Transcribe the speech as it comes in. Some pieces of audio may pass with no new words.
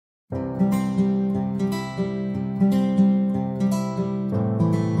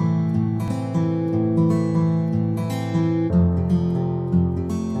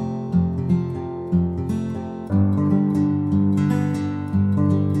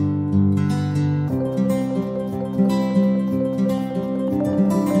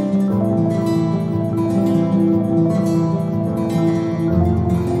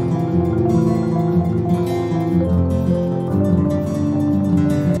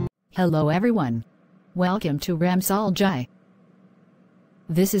Hello everyone. Welcome to RAMSOL.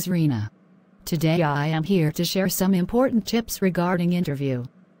 This is Rena. Today I am here to share some important tips regarding interview.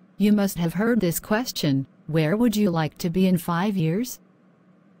 You must have heard this question, where would you like to be in 5 years?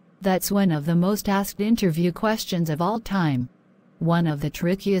 That's one of the most asked interview questions of all time. One of the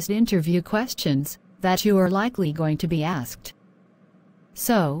trickiest interview questions that you are likely going to be asked.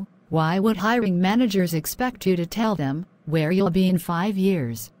 So, why would hiring managers expect you to tell them where you'll be in 5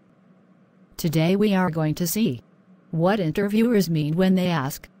 years? Today we are going to see what interviewers mean when they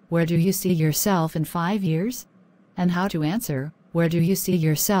ask, where do you see yourself in 5 years? And how to answer, where do you see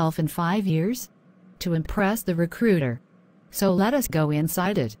yourself in 5 years? To impress the recruiter. So let us go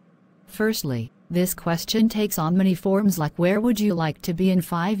inside it. Firstly, this question takes on many forms like where would you like to be in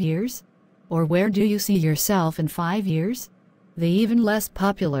 5 years? Or where do you see yourself in 5 years? The even less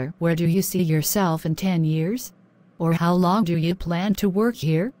popular, where do you see yourself in 10 years? Or how long do you plan to work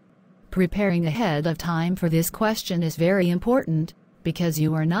here? Preparing ahead of time for this question is very important, because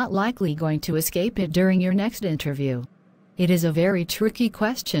you are not likely going to escape it during your next interview. It is a very tricky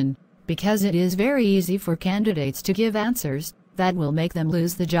question, because it is very easy for candidates to give answers that will make them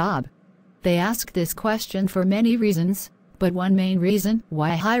lose the job. They ask this question for many reasons, but one main reason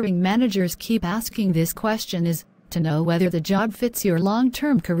why hiring managers keep asking this question is to know whether the job fits your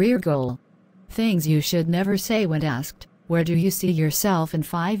long-term career goal. Things you should never say when asked, where do you see yourself in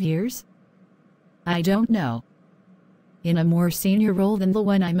 5 years? I don't know. In a more senior role than the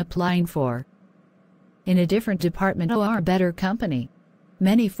one I'm applying for. In a different department or a better company.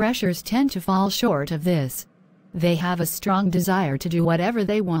 Many freshers tend to fall short of this. They have a strong desire to do whatever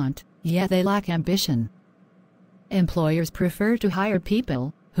they want, yet they lack ambition. Employers prefer to hire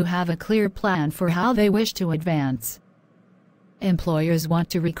people who have a clear plan for how they wish to advance. Employers want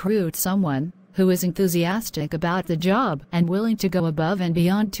to recruit someone who is enthusiastic about the job and willing to go above and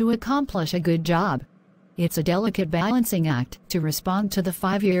beyond to accomplish a good job. It's a delicate balancing act to respond to the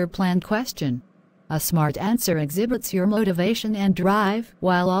 5-year plan question. A smart answer exhibits your motivation and drive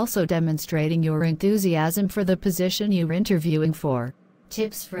while also demonstrating your enthusiasm for the position you're interviewing for.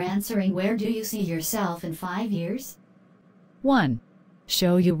 Tips for answering where do you see yourself in 5 years? 1.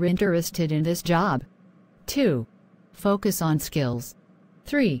 Show you're interested in this job. 2. Focus on skills.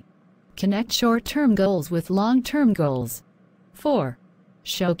 3. Connect short-term goals with long-term goals. 4.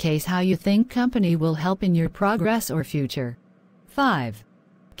 Showcase how you think company will help in your progress or future. 5.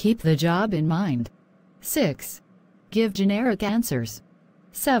 Keep the job in mind. 6. Give generic answers.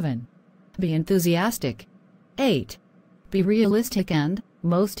 7. Be enthusiastic. 8. Be realistic and,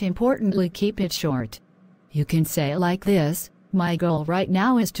 most importantly, keep it short. You can say it like this: my goal right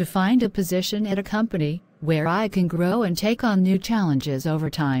now is to find a position at a company where I can grow and take on new challenges over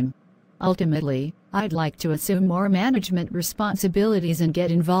time. Ultimately, I'd like to assume more management responsibilities and get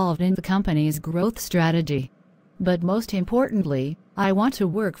involved in the company's growth strategy. But most importantly, I want to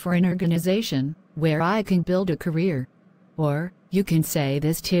work for an organization where I can build a career. Or, you can say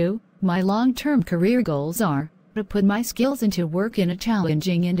this too: my long-term career goals are to put my skills into work in a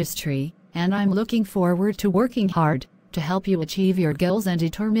challenging industry, and I'm looking forward to working hard to help you achieve your goals and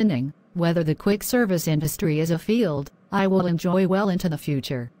determining whether the quick service industry is a field I will enjoy well into the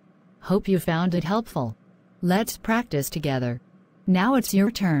future. Hope you found it helpful. Let's practice together. Now it's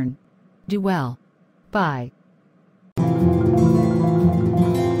your turn. Do well. Bye.